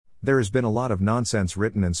There has been a lot of nonsense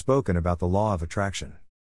written and spoken about the law of attraction.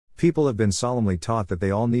 People have been solemnly taught that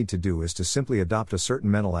they all need to do is to simply adopt a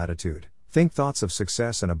certain mental attitude, think thoughts of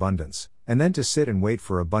success and abundance, and then to sit and wait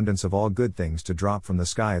for abundance of all good things to drop from the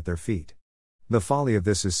sky at their feet. The folly of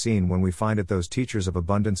this is seen when we find it those teachers of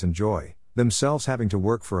abundance and joy, themselves having to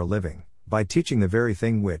work for a living, by teaching the very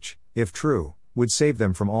thing which, if true, would save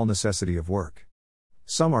them from all necessity of work.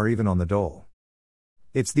 Some are even on the dole.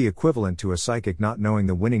 It's the equivalent to a psychic not knowing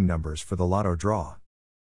the winning numbers for the lotto draw.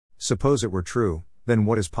 Suppose it were true, then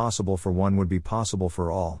what is possible for one would be possible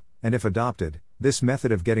for all, and if adopted, this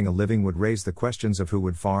method of getting a living would raise the questions of who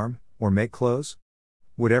would farm, or make clothes?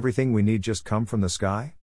 Would everything we need just come from the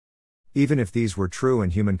sky? Even if these were true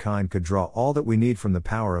and humankind could draw all that we need from the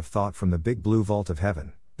power of thought from the big blue vault of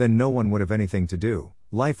heaven, then no one would have anything to do,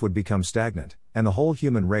 life would become stagnant, and the whole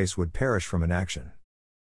human race would perish from inaction.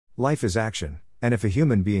 Life is action, and if a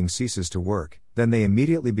human being ceases to work, then they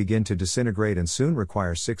immediately begin to disintegrate and soon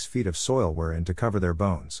require 6 feet of soil wherein to cover their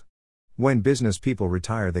bones. When business people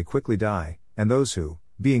retire they quickly die, and those who,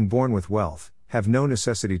 being born with wealth, have no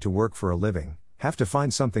necessity to work for a living, have to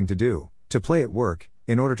find something to do, to play at work,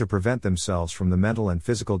 in order to prevent themselves from the mental and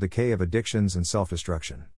physical decay of addictions and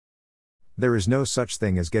self-destruction. There is no such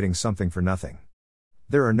thing as getting something for nothing.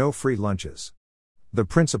 There are no free lunches. The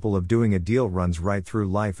principle of doing a deal runs right through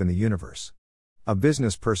life in the universe. A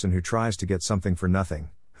business person who tries to get something for nothing,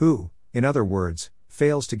 who, in other words,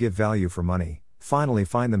 fails to give value for money, finally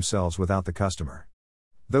find themselves without the customer.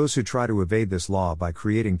 Those who try to evade this law by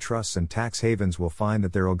creating trusts and tax havens will find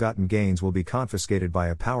that their ill-gotten gains will be confiscated by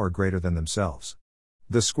a power greater than themselves.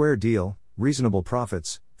 The square deal, reasonable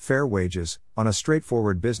profits, fair wages, on a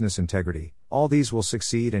straightforward business integrity, all these will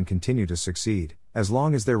succeed and continue to succeed, as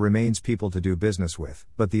long as there remains people to do business with.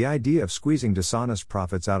 But the idea of squeezing dishonest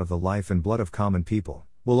profits out of the life and blood of common people,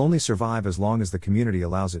 will only survive as long as the community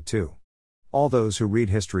allows it to. All those who read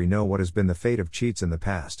history know what has been the fate of cheats in the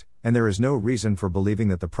past, and there is no reason for believing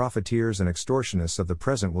that the profiteers and extortionists of the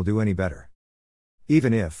present will do any better.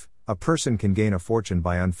 Even if a person can gain a fortune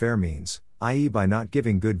by unfair means, i.e. by not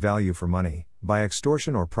giving good value for money, by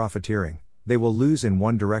extortion or profiteering, they will lose in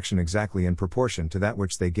one direction exactly in proportion to that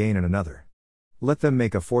which they gain in another. Let them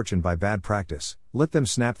make a fortune by bad practice, let them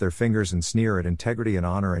snap their fingers and sneer at integrity and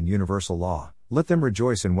honor and universal law, let them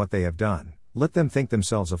rejoice in what they have done, let them think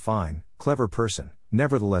themselves a fine, clever person,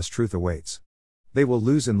 nevertheless truth awaits. They will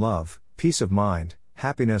lose in love, peace of mind,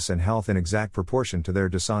 happiness and health in exact proportion to their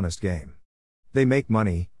dishonest game. They make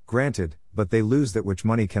money, granted, but they lose that which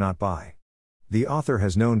money cannot buy. The author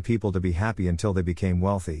has known people to be happy until they became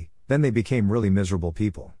wealthy, then they became really miserable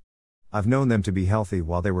people. I've known them to be healthy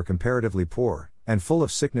while they were comparatively poor, and full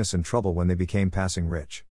of sickness and trouble when they became passing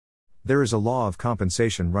rich. There is a law of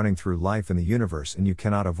compensation running through life in the universe and you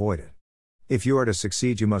cannot avoid it. If you are to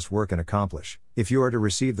succeed you must work and accomplish, if you are to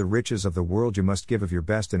receive the riches of the world you must give of your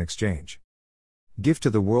best in exchange. Give to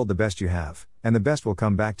the world the best you have, and the best will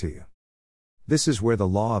come back to you. This is where the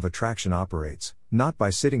law of attraction operates, not by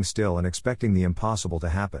sitting still and expecting the impossible to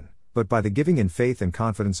happen, but by the giving in faith and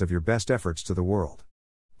confidence of your best efforts to the world.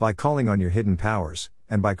 By calling on your hidden powers,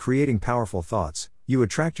 and by creating powerful thoughts, you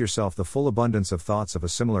attract yourself the full abundance of thoughts of a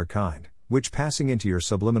similar kind, which passing into your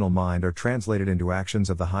subliminal mind are translated into actions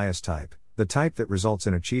of the highest type, the type that results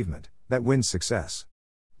in achievement, that wins success.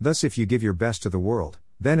 Thus if you give your best to the world,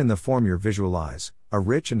 then in the form you visualize, a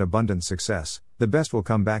rich and abundant success, the best will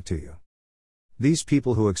come back to you. These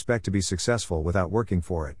people who expect to be successful without working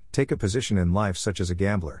for it, take a position in life such as a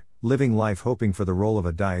gambler, living life hoping for the roll of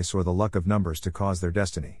a dice or the luck of numbers to cause their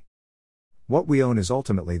destiny. What we own is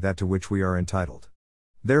ultimately that to which we are entitled.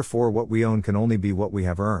 Therefore what we own can only be what we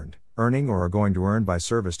have earned, earning or are going to earn by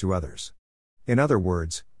service to others. In other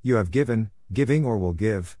words, you have given, giving or will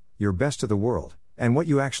give, your best to the world, and what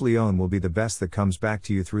you actually own will be the best that comes back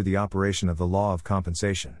to you through the operation of the law of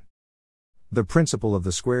compensation. The principle of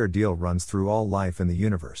the square deal runs through all life in the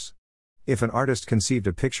universe. If an artist conceived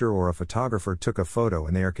a picture or a photographer took a photo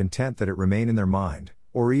and they are content that it remain in their mind,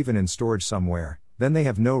 or even in storage somewhere, then they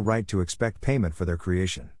have no right to expect payment for their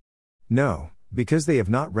creation. No, because they have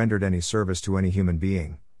not rendered any service to any human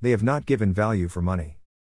being, they have not given value for money.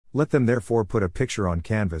 Let them therefore put a picture on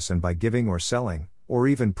canvas and by giving or selling, or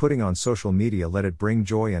even putting on social media let it bring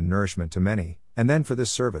joy and nourishment to many, and then for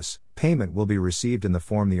this service, payment will be received in the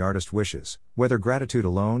form the artist wishes, whether gratitude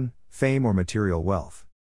alone, fame or material wealth.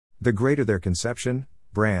 The greater their conception,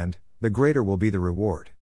 brand, the greater will be the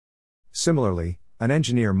reward. Similarly, an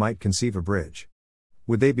engineer might conceive a bridge.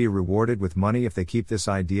 Would they be rewarded with money if they keep this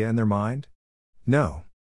idea in their mind? No.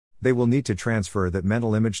 They will need to transfer that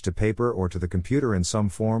mental image to paper or to the computer in some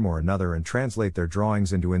form or another and translate their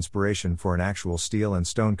drawings into inspiration for an actual steel and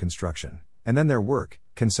stone construction, and then their work,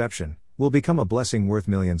 conception, will become a blessing worth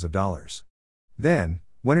millions of dollars. Then,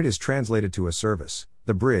 when it is translated to a service,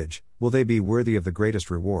 the bridge, will they be worthy of the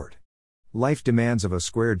greatest reward? Life demands of us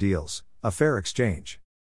square deals, a fair exchange.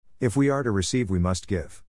 If we are to receive, we must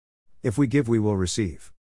give. If we give, we will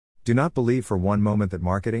receive. Do not believe for one moment that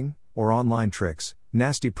marketing, or online tricks,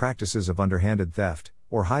 nasty practices of underhanded theft,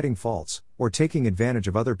 or hiding faults, or taking advantage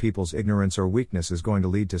of other people's ignorance or weakness is going to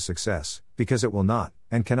lead to success, because it will not,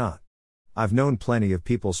 and cannot. I've known plenty of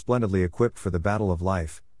people splendidly equipped for the battle of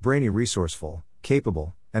life, brainy, resourceful,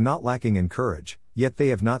 capable, and not lacking in courage, yet they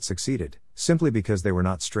have not succeeded, simply because they were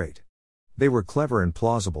not straight. They were clever and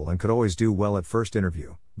plausible and could always do well at first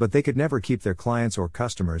interview, but they could never keep their clients or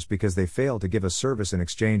customers because they failed to give a service in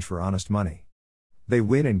exchange for honest money. They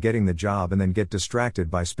win in getting the job and then get distracted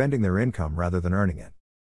by spending their income rather than earning it.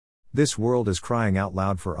 This world is crying out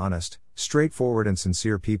loud for honest, straightforward and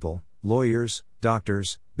sincere people, lawyers,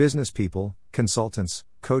 doctors, business people, consultants,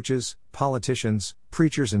 coaches, politicians,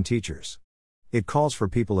 preachers and teachers. It calls for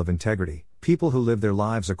people of integrity, people who live their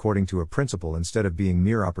lives according to a principle instead of being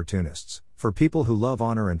mere opportunists, for people who love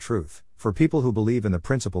honor and truth, for people who believe in the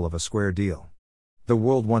principle of a square deal. The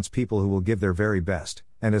world wants people who will give their very best,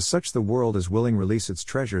 and as such the world is willing to release its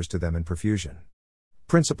treasures to them in profusion.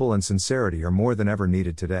 Principle and sincerity are more than ever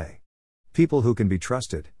needed today. People who can be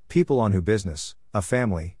trusted, people on whom business, a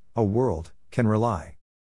family, a world, can rely.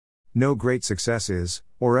 No great success is,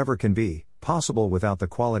 or ever can be, possible without the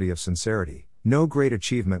quality of sincerity. No great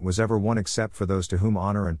achievement was ever won except for those to whom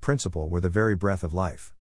honor and principle were the very breath of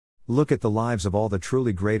life. Look at the lives of all the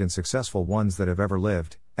truly great and successful ones that have ever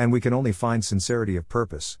lived, and we can only find sincerity of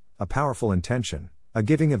purpose, a powerful intention, a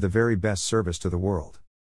giving of the very best service to the world.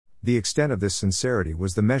 The extent of this sincerity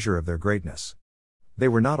was the measure of their greatness. They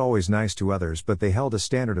were not always nice to others, but they held a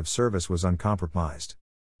standard of service was uncompromised.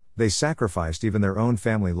 They sacrificed even their own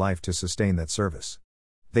family life to sustain that service.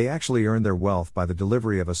 They actually earned their wealth by the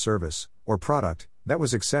delivery of a service, or product, that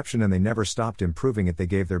was exception, and they never stopped improving it. They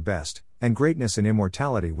gave their best, and greatness and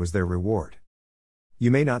immortality was their reward. You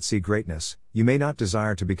may not see greatness, you may not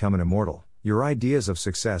desire to become an immortal, your ideas of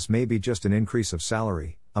success may be just an increase of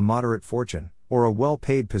salary, a moderate fortune, or a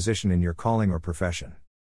well-paid position in your calling or profession.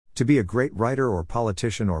 To be a great writer or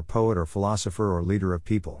politician or poet or philosopher or leader of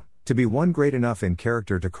people, to be one great enough in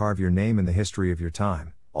character to carve your name in the history of your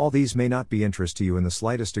time, all these may not be interest to you in the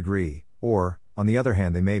slightest degree, or, on the other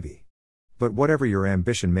hand, they may be. But whatever your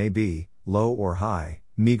ambition may be, low or high,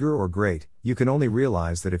 meager or great, you can only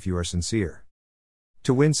realize that if you are sincere.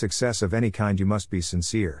 To win success of any kind you must be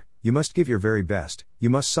sincere, you must give your very best, you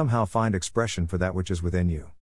must somehow find expression for that which is within you.